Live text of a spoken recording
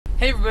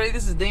Hey everybody,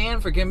 this is Dan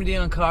for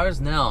GemmyD on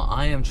Cars. Now,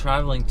 I am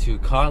traveling to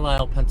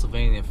Carlisle,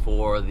 Pennsylvania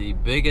for the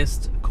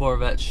biggest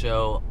Corvette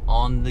show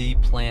on the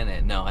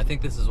planet. No, I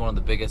think this is one of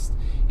the biggest,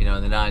 in the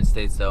United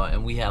States though,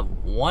 and we have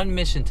one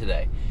mission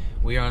today.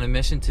 We are on a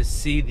mission to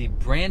see the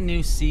brand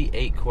new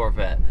C8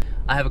 Corvette.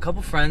 I have a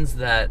couple friends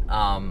that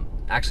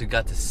actually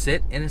got to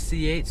sit in a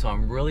C8, so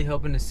I'm really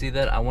hoping to see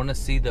that. I want to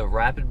see the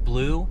Rapid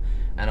Blue,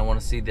 and I want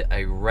to see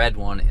a red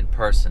one in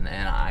person,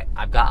 and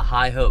I've got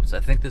high hopes. I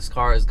think this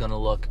car is going to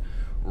look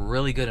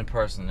really good in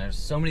person. There's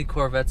so many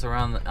Corvettes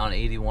around on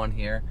 81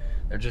 here.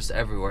 They're just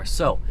everywhere.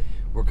 So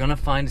we're gonna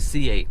find a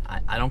C8.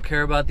 I don't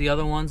care about the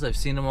other ones. I've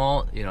seen them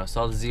all. I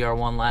saw the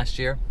ZR1 last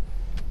year,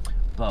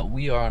 but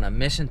we are on a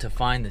mission to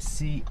find the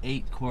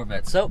C8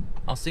 Corvette. So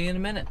I'll see you in a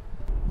minute.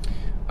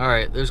 All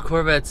right, there's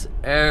Corvettes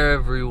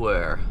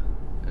everywhere.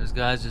 There's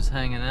guys just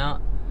hanging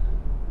out.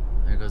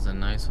 There goes a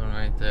nice one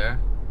right there.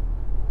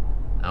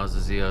 That was a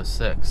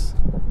Z06.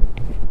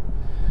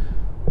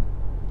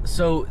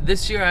 So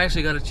this year I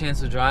actually got a chance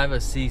to drive a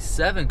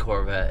C7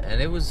 Corvette,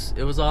 and it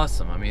was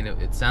awesome. I mean,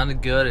 it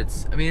sounded good.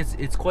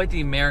 It's quite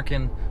the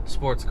American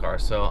sports car.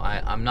 So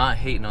I'm not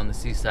hating on the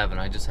C7.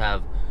 I just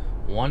have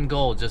one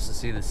goal, just to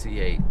see the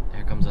C8.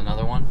 Here comes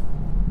another one.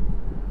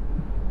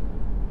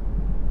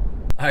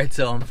 All right,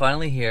 so I'm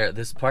finally here.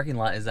 This parking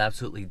lot is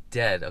absolutely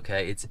dead.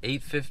 Okay, it's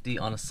 8:50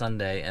 on a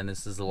Sunday, and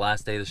this is the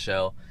last day of the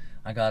show.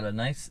 I got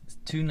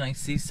two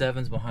nice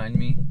C7s behind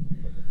me.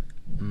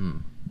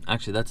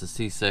 Actually, that's a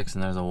C6,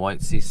 and there's a white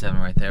C7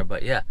 right there.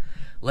 But yeah,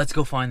 let's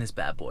go find this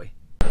bad boy.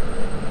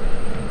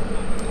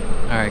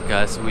 Alright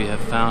guys, so we have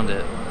found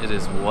it. It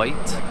is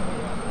white,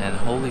 and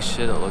holy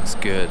shit, it looks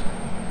good.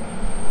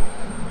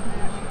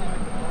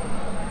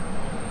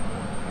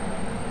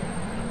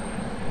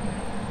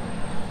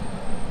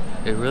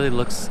 It really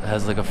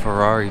has like a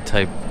Ferrari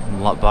type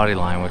body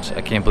line, which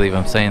I can't believe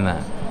I'm saying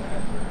that.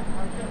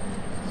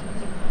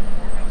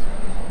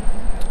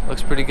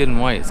 Looks pretty good in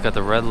white. It's got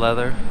the red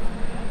leather.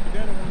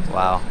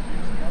 Wow.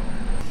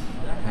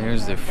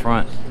 Here's the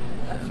front.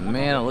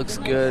 Man, it looks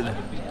good.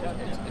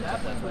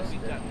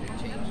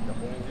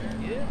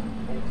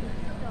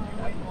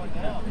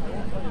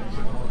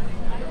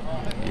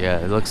 Yeah,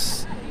 it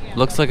looks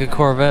like a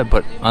Corvette,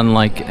 but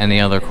unlike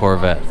any other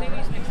Corvette.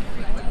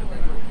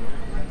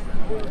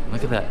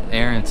 Look at that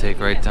air intake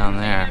right down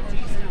there.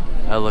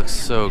 That looks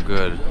so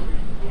good.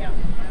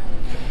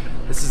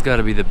 This has got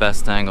to be the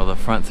best angle, the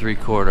front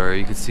three-quarter.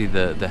 You can see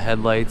the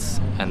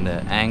headlights and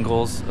the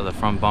angles of the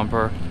front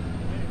bumper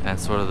and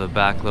sort of the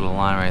back little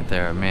line right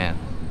there. Man,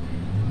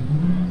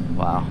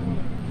 wow.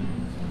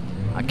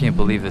 I can't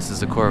believe this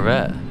is a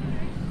Corvette.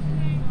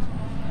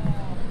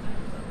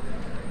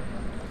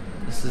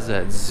 This is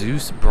that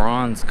Zeus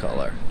bronze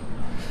color.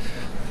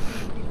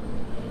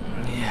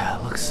 Yeah,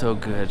 it looks so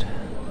good.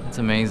 It's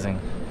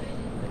amazing.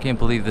 I can't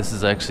believe this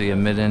is actually a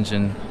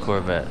mid-engine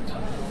Corvette.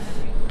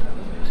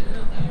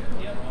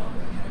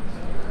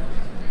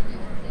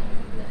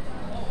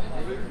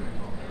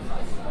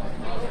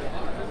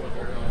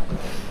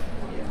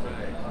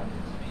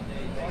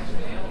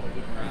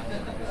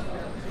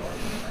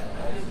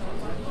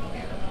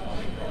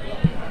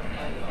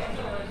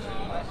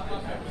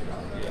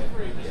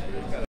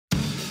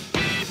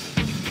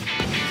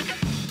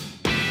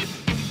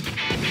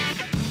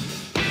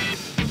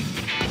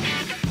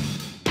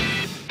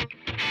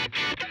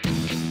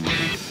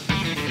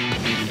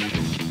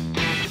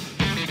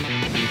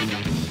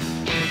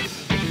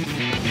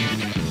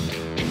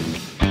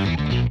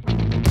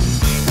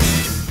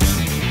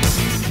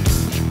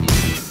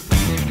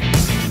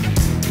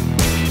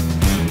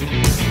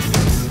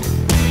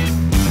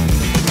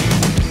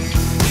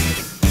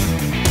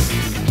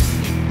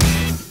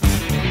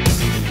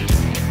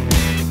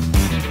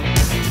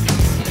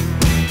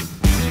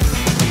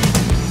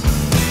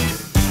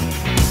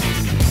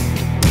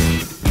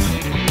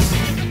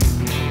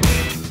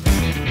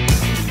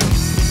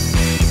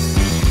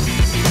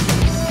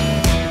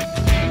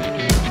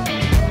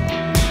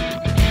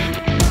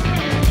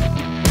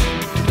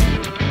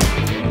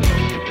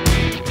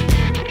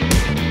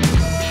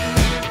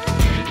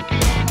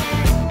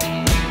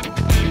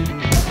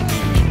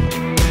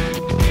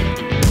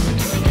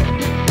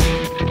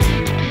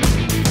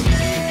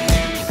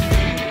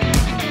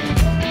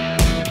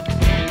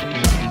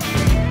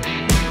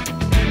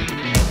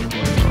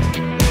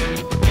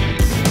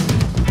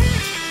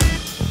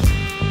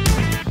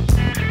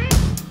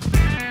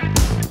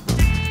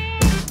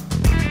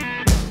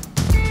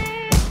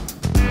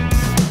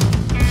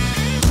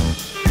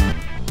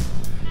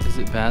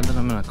 Bad that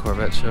I'm in a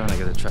Corvette show and I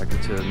get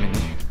attracted to a Mini?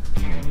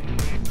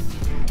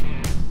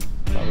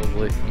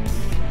 Probably.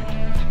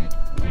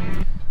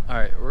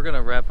 Alright, we're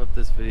gonna wrap up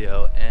this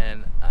video,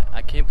 and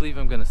I can't believe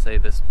I'm gonna say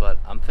this, but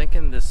I'm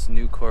thinking this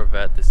new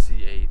Corvette, the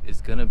C8,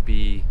 is gonna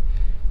be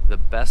the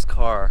best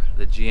car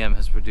that GM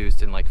has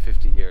produced in like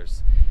 50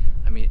 years.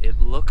 I mean,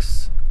 it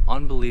looks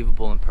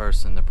unbelievable in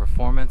person. The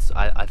performance,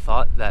 I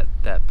thought that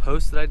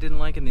post that I didn't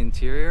like in the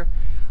interior,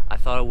 I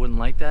thought I wouldn't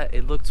like that.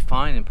 It looked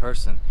fine in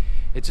person.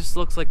 it just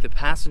looks like the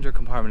passenger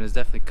compartment is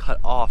definitely cut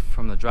off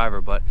from the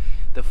driver, but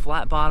the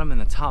flat bottom and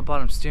the top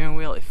bottom steering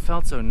wheel, it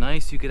felt so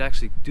nice. You could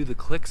actually do the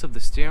clicks of the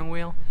steering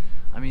wheel.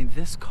 I mean,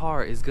 this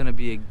car is going to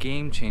be a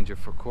game changer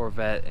for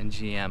Corvette and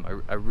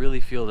GM. I really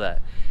feel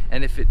that.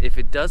 And if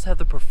it does have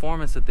the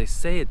performance that they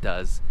say it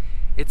does,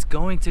 it's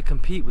going to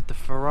compete with the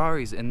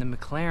Ferraris and the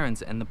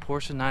McLarens and the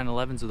Porsche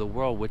 911s of the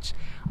world, which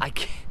I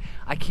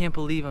can't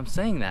believe I'm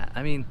saying that.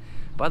 I mean,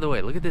 by the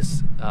way, look at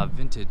this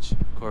vintage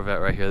Corvette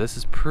right here. This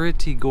is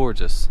pretty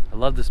gorgeous. I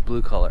love this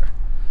blue color.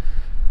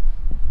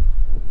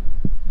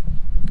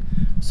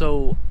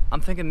 So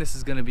I'm thinking this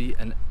is going to be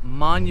a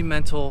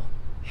monumental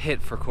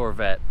hit for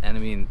Corvette, and I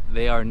mean,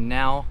 they are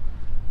now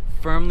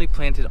firmly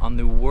planted on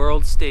the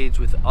world stage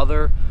with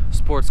other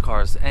sports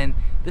cars, and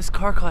this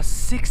car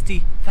costs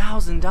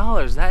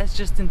 $60,000. That is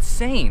just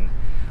insane.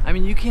 I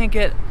mean, you can't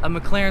get a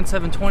McLaren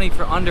 720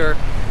 for under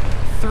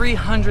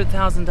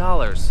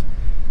 $300,000.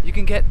 You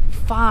can get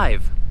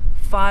five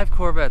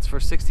Corvettes for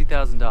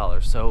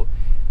 $60,000. So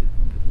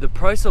the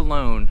price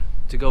alone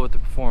to go with the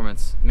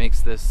performance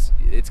makes this,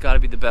 it's got to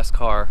be the best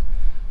car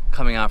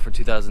coming out for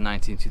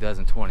 2019,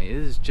 2020. It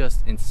is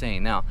just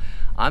insane. Now,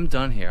 I'm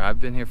done here. I've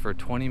been here for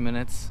 20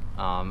 minutes.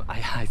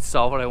 I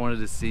saw what I wanted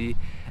to see,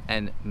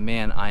 and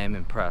man, I am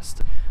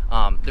impressed.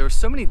 There were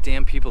so many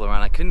damn people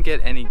around, I couldn't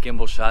get any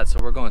gimbal shots, so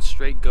we're going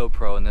straight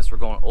GoPro in this. We're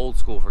going old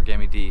school for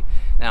GemmyD.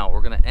 Now,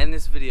 we're gonna end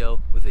this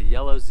video with a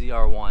yellow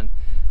ZR1.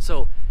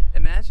 So,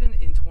 imagine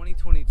in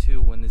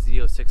 2022 when the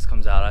Z06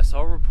 comes out. I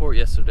saw a report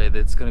yesterday that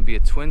it's gonna be a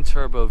twin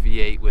turbo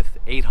V8 with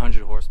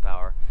 800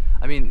 horsepower.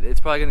 I mean, it's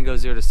probably gonna go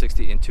 0 to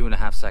 60 in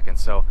 2.5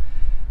 seconds. So,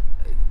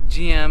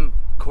 GM,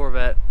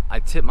 Corvette,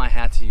 I tip my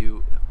hat to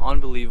you.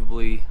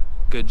 Unbelievably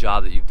good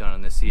job that you've done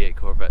on this C8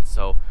 Corvette.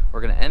 So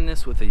we're gonna end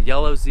this with a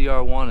yellow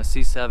ZR1, a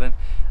C7.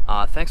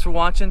 Thanks for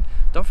watching.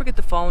 Don't forget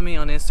to follow me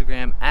on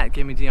Instagram at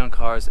GemmyD on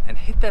Cars and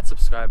hit that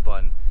subscribe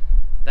button.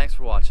 Thanks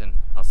for watching.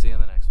 I'll see you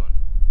in the next one.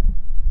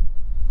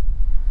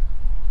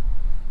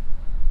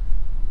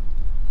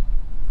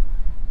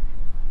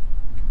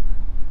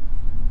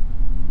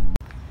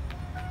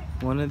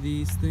 One of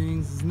these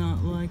things is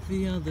not like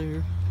the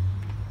other.